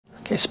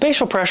Okay,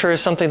 spatial pressure is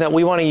something that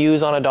we want to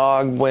use on a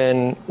dog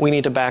when we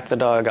need to back the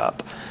dog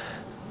up.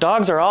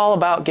 Dogs are all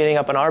about getting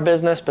up in our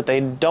business, but they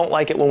don't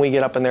like it when we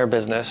get up in their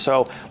business.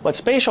 So what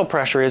spatial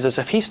pressure is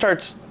if he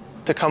starts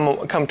to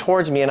come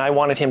towards me and I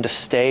wanted him to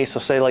stay, so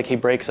say like he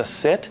breaks a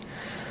sit,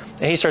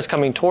 and he starts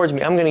coming towards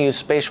me, I'm going to use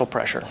spatial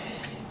pressure.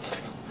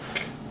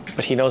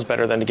 But he knows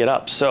better than to get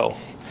up, so.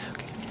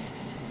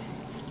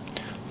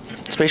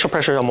 Spatial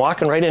pressure, I'm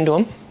walking right into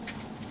him.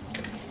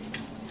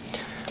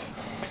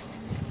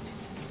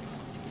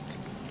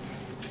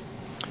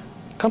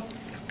 Come.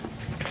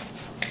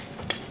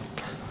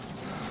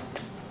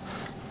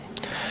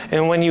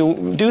 And when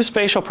you do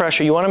spatial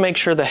pressure, you want to make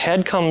sure the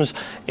head comes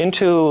in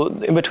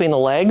between the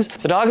legs. If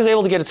the dog is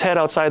able to get its head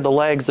outside the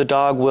legs, the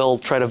dog will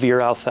try to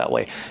veer out that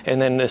way, and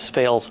then this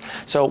fails.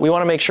 So we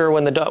want to make sure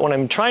when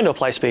I'm trying to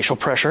apply spatial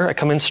pressure, I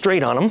come in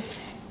straight on him.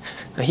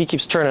 Now he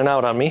keeps turning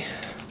out on me.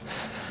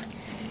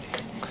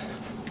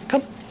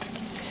 Come.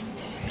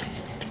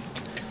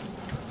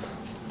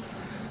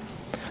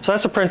 So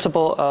that's the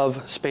principle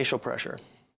of spatial pressure.